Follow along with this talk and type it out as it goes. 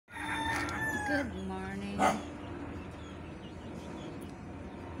Good morning.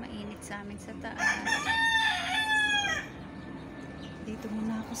 Mainit sa amin sa taas. Dito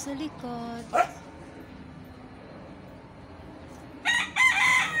muna ako sa likod.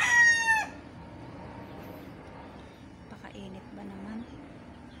 Pakainit ba naman?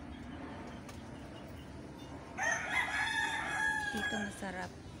 Dito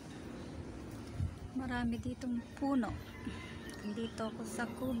masarap. Marami ditong puno. Dito ako sa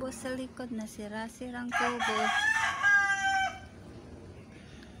kubo sa likod na sira-sirang kubo.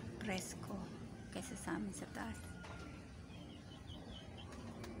 Presko kaysa sa amin sa taas.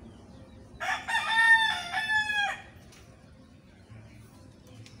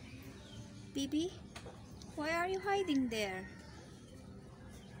 Bibi, why are you hiding there?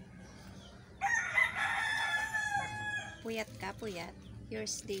 Puyat ka, puyat. You're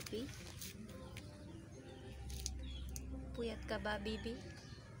sleepy? Puyat ka ba, Bibi?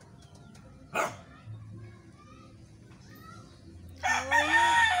 How are you?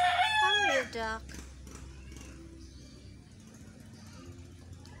 How are you, duck?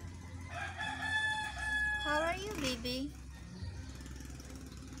 How are you, Bibi?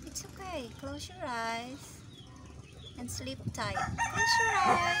 It's okay. Close your eyes and sleep tight. Close your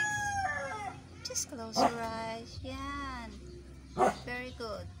eyes. Just close your eyes. Yan. Very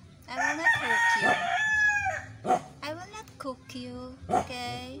good. I will not hurt you. I will not cook you.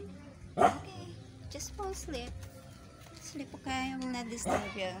 Okay? Okay. Just fall asleep. Sleep, okay? I will not disturb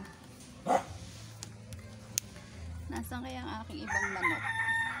you. Nasaan kaya ang aking ibang manok?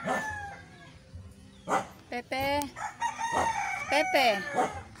 Pepe? Pepe?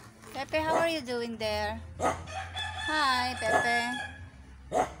 Pepe, how are you doing there? Hi, Pepe.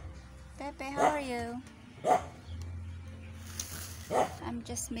 Pepe, how are you? I'm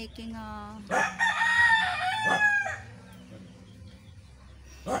just making a...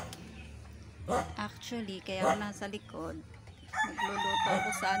 Actually, kaya ako nasa likod. Nagluluto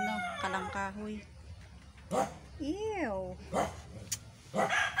ako sa kalangkahoy. Ew!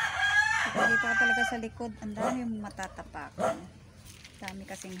 Kapag dito ka talaga sa likod, ang dami yung matatapakan. Dami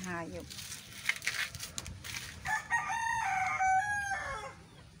kasing hayop.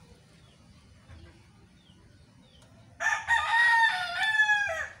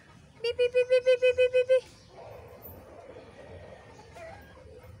 Bibi, bibi, bibi, bibi, bibi.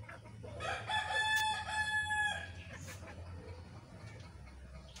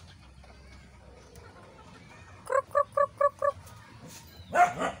 Kruk, kruk, kruk, kruk, kruk.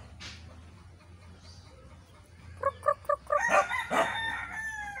 Kruk, kruk, kruk, kruk.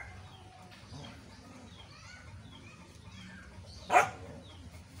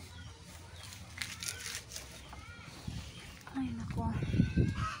 Ay, nako.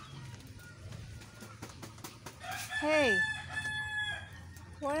 Hey,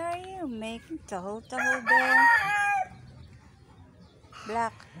 what are you making taho there?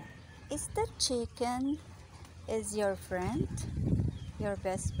 Black, is that chicken is your friend? Your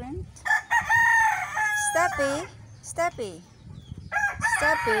best friend? Steppy, Steppy,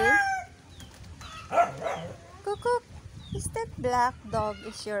 Steppy. Cook, is that black dog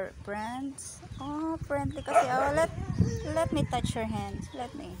is your friend? Oh, friendly kasi. Oh, let me touch your hand. Let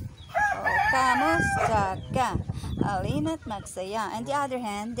me. Oh, kamusta ka? Alina't magsaya. And the other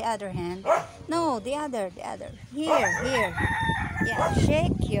hand. No, the other. Here. Yeah,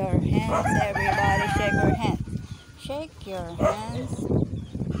 shake your hands, everybody. Shake your hands. Shake your hands.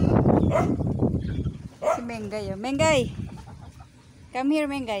 Si Mengay, oh. Mengay! Come here,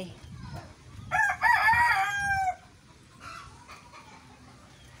 Mengay.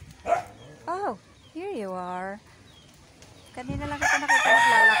 Oh, here you are. Kanina lang kita nakita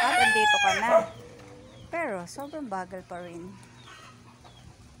naglalakad, andito ka na. Pero, sobrang bagal pa rin.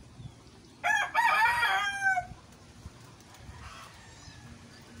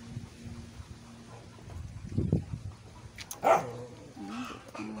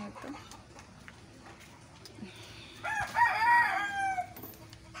 Dito nga ito.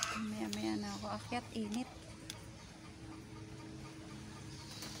 Maya-maya na ako akyat, init.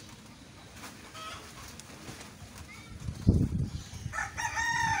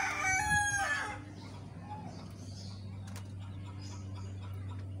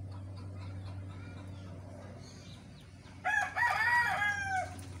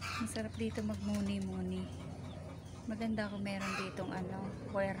 Masarap dito magmuni-muni. Maganda kung meron ditong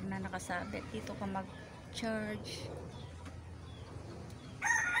wire na nakasabit. Dito ka mag-charge.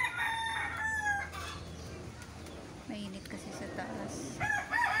 Mainit kasi sa taas.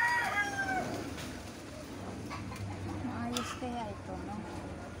 Maayos kaya ito, no?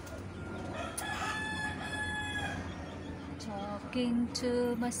 Chok. talking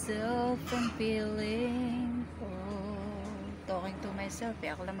to myself and feeling, talking to myself,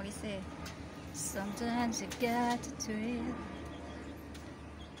 ako lang mag-isa eh. Sometimes you got to thrill,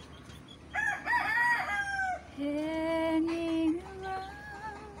 hanging around.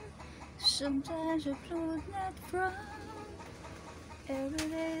 Sometimes you could not frown.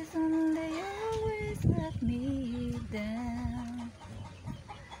 Every day suddenly you always let me down.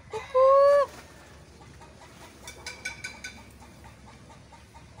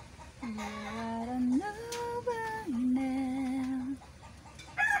 I don't know by now.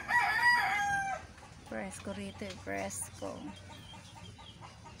 Fresco rito, fresco.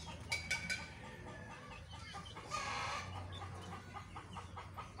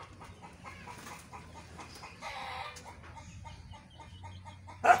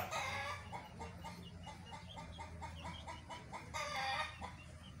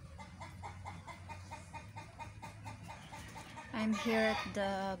 I'm here at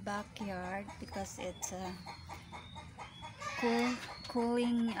the backyard because it's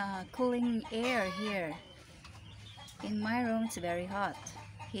cooling air here. In my room it's very hot.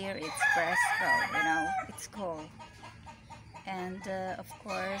 Here it's fresco, you know, it's cold. And of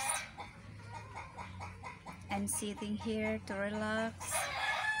course I'm sitting here to relax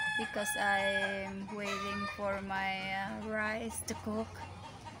because I'm waiting for my rice to cook.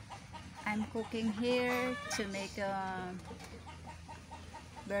 I'm cooking here to make a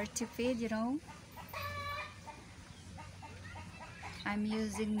bird to feed, you know. I'm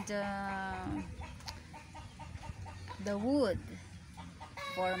using the wood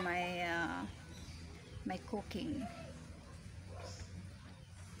for my my cooking.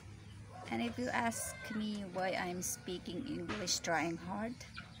 And if you ask me why I'm speaking English trying hard,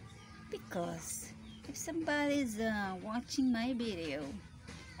 because if somebody's watching my video,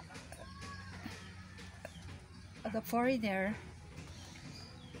 the foreigner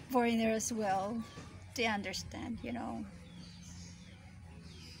as well, they understand, you know.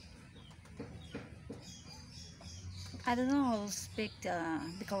 I don't know how to speak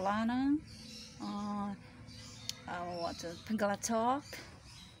Bicolana, Pangalatok,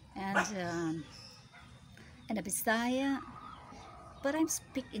 and a Bisaya, but I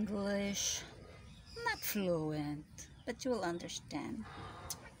speak English, not fluent, but you will understand.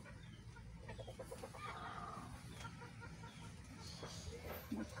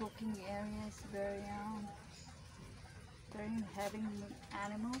 The cooking area is very having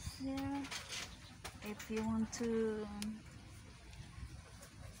animals here. If you want to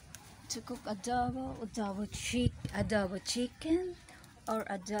cook adobo chicken, or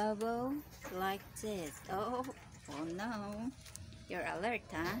adobo like this. Oh no, you're alert,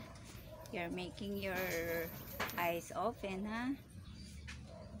 huh? You're making your eyes open, huh?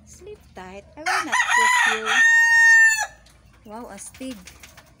 Sleep tight. I will not cook you. Wow, astig.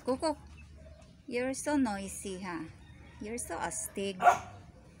 Cook. You're so noisy, huh? You're so astig.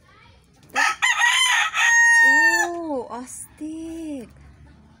 Oh, astig.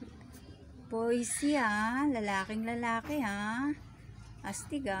 Boysy, ha? Lalaking lalaki, ha?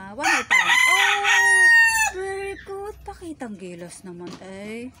 Astig, ha? One more time. Oh, very good. Pakitang gilos naman,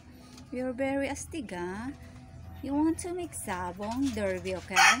 eh. You're very astig, ha? You want to make sabong derby,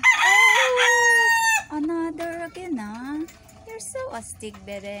 okay? Oh, another again, ha? You're so astig,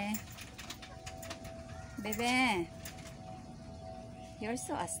 bebe. Bebe. You're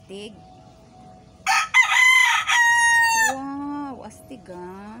so astig. Wow, astig,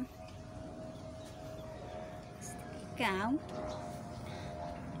 ha? Ikaw.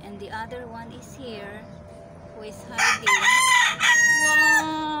 And the other one is here, who is hiding.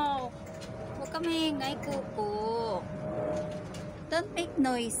 Wow! Huwag ka maingay, kuko. Don't make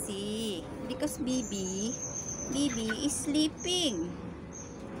noisy because Bibi is sleeping.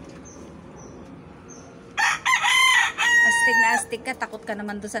 Astig na astig ka, takot ka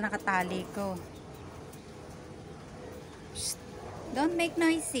naman doon sa nakatali ko. Shh. Don't make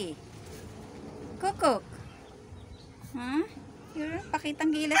noisy. Kukuk. Huh? You're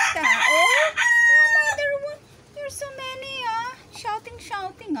pakitang gilas ka. Oh, another one. You're so many, ah. Shouting,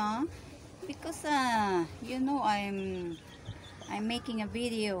 ah. Because, you know, I'm making a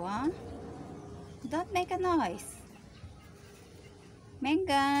video, huh? Don't make a noise.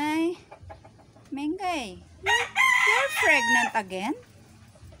 Mengay. You're pregnant again?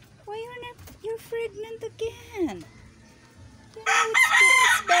 Why you're pregnant again? You know,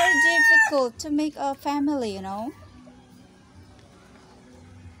 it's very difficult to make a family, you know.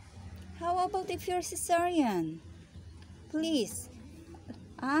 How about if you're cesarean? Please.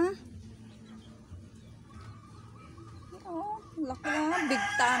 Ah? Oh, laki na. Big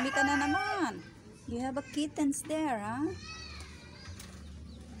tummy ka na naman. You have a kittens there, huh?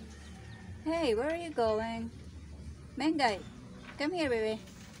 Hey, where are you going? Mengay, come here, baby.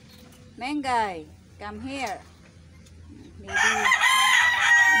 Mengay, come here.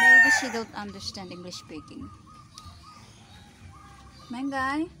 Maybe she don't understand English speaking.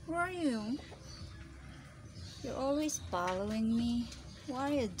 Mengay, where are you? You're always following me. What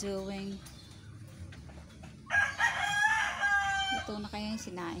are you doing? Ito na kaya yung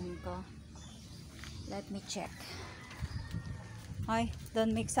sinain ko. Let me check. Hoy,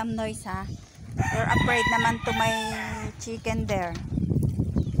 don't make some noise ha. You're afraid naman to my chicken there.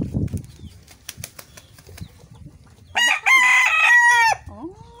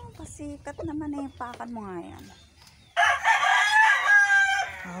 Oh, pasikat naman eh. Pakan mo nga yan.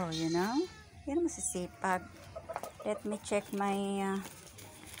 Oh, you know? Yan masisipag. Let me check my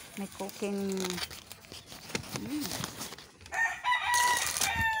my cooking.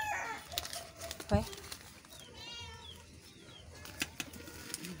 Okay.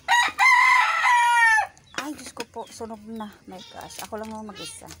 Ay, Diyos ko po. Sunog na. My gosh. Ako lang mo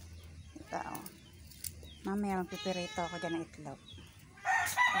mag-isa. Ito, oh. Mamaya magpipirito ako dyan ng itlog.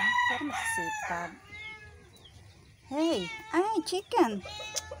 Okay. Pero masisipag. Hey! Ay, chicken!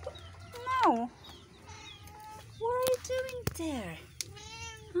 No! What are you doing there?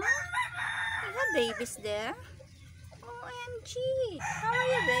 Huh? You have babies there? OMG! How are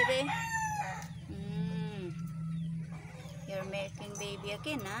you, baby? You're making baby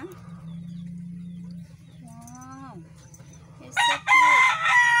again, huh? Wow! You're so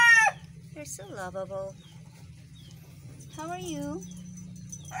cute! You're so lovable. How are you?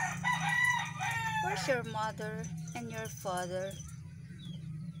 Where's your mother and your father?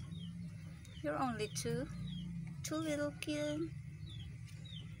 You're only two little kids.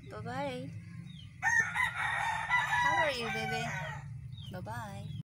 Bye-bye. How are you, baby? Bye-bye.